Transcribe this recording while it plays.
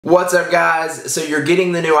What's up, guys? So you're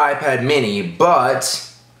getting the new iPad mini,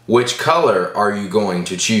 but which color are you going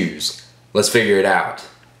to choose? Let's figure it out.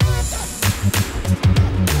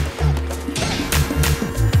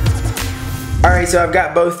 Alright, so I've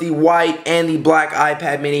got both the white and the black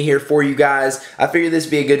iPad mini here for you guys. I figured this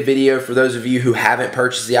would be a good video for those of you who haven't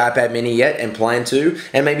purchased the iPad mini yet and plan to,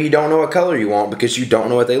 and maybe you don't know what color you want because you don't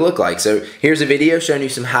know what they look like. So here's a video showing you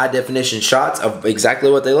some high definition shots of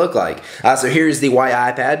exactly what they look like. So here's the white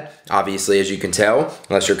iPad, obviously, as you can tell,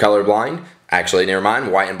 unless you're colorblind. Actually, never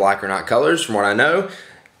mind, white and black are not colors from what I know.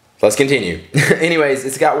 Let's continue. Anyways,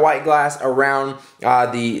 it's got white glass around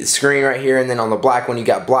the screen right here, and then on the black one you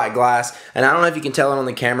got black glass. And I don't know if you can tell it on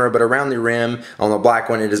the camera, but around the rim on the black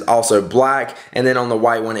one it is also black, and then on the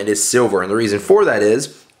white one it is silver. And the reason for that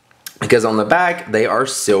is because on the back they are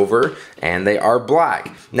silver and they are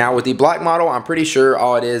black. Now with the black model, I'm pretty sure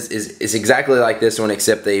all it is exactly like this one,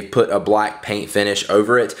 except they put a black paint finish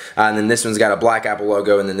over it. And then this one's got a black Apple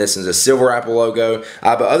logo, and then this one's a silver Apple logo.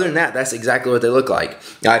 But other than that, that's exactly what they look like.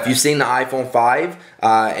 If you've seen the iPhone 5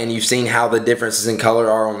 and you've seen how the differences in color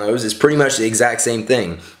are on those, it's pretty much the exact same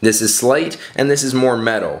thing. This is slate and this is more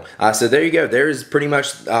metal. So there you go. There's pretty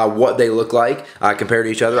much what they look like compared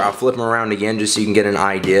to each other. I'll flip them around again just so you can get an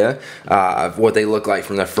idea of what they look like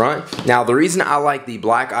from the front. Now the reason I like the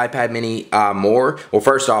black iPad mini more, well,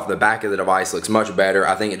 first off, the back of the device looks much better.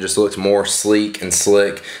 I think it just looks more sleek and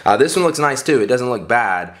slick. This one looks nice too. It doesn't look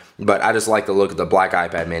bad, but I just like the look of the black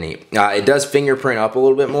iPad mini. It does fingerprint up a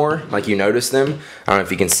little bit more, like you notice them. I don't know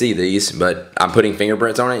if you can see these, but I'm putting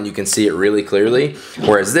fingerprints on it and you can see it really clearly.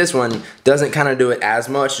 Whereas this one doesn't kind of do it as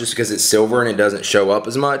much just because it's silver and it doesn't show up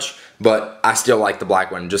as much. But I still like the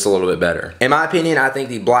black one just a little bit better. In my opinion, I think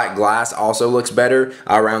the black glass also looks better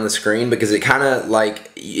around the screen because it kind of like,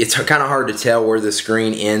 it's kind of hard to tell where the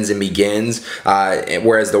screen ends and begins.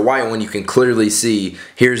 Whereas the white one, you can clearly see,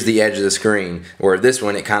 here's the edge of the screen. Where this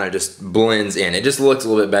one, it kind of just blends in. It just looks a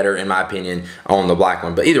little bit better, in my opinion, on the black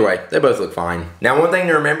one. But either way, they both look fine. Now, one thing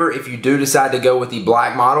to remember, if you do decide to go with the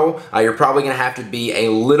black model, you're probably going to have to be a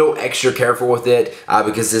little extra careful with it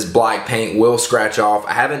because this black paint will scratch off.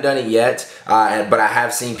 I haven't done it yet, but I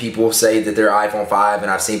have seen people say that they're iPhone 5,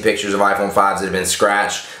 and I've seen pictures of iPhone 5s that have been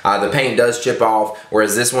scratched. The paint does chip off,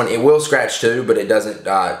 whereas this one, it will scratch too, but it doesn't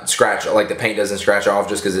scratch, like the paint doesn't scratch off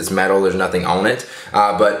just because it's metal, there's nothing on it.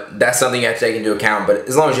 But that's something you have to take into account. But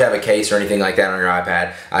as long as you have a case or anything like that on your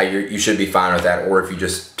iPad, you should be fine with that, or if you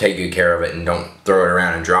just take good care of it and don't throw it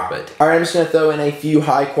around and drop it. Alright, I'm just going to throw in a few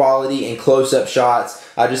high quality and close-up shots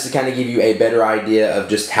just to kind of give you a better idea of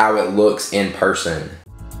just how it looks in person.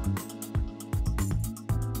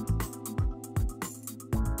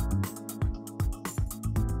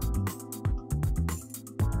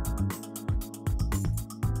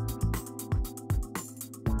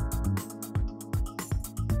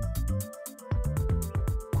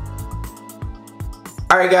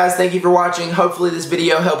 Alright guys, thank you for watching. Hopefully this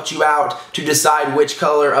video helped you out to decide which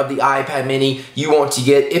color of the iPad mini you want to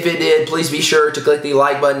get. If it did, please be sure to click the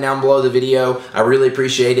like button down below the video. I really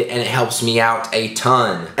appreciate it and it helps me out a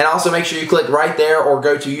ton. And also make sure you click right there or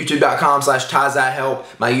go to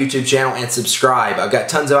youtube.com/TyzThatHelp, my YouTube channel, and subscribe. I've got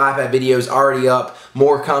tons of iPad videos already up,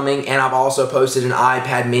 more coming, and I've also posted an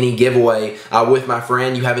iPad mini giveaway with my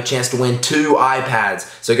friend. You have a chance to win 2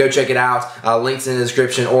 iPads. So go check it out. Links in the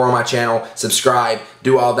description or on my channel. Subscribe.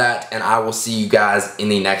 Do all that, and I will see you guys in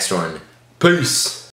the next one. Peace.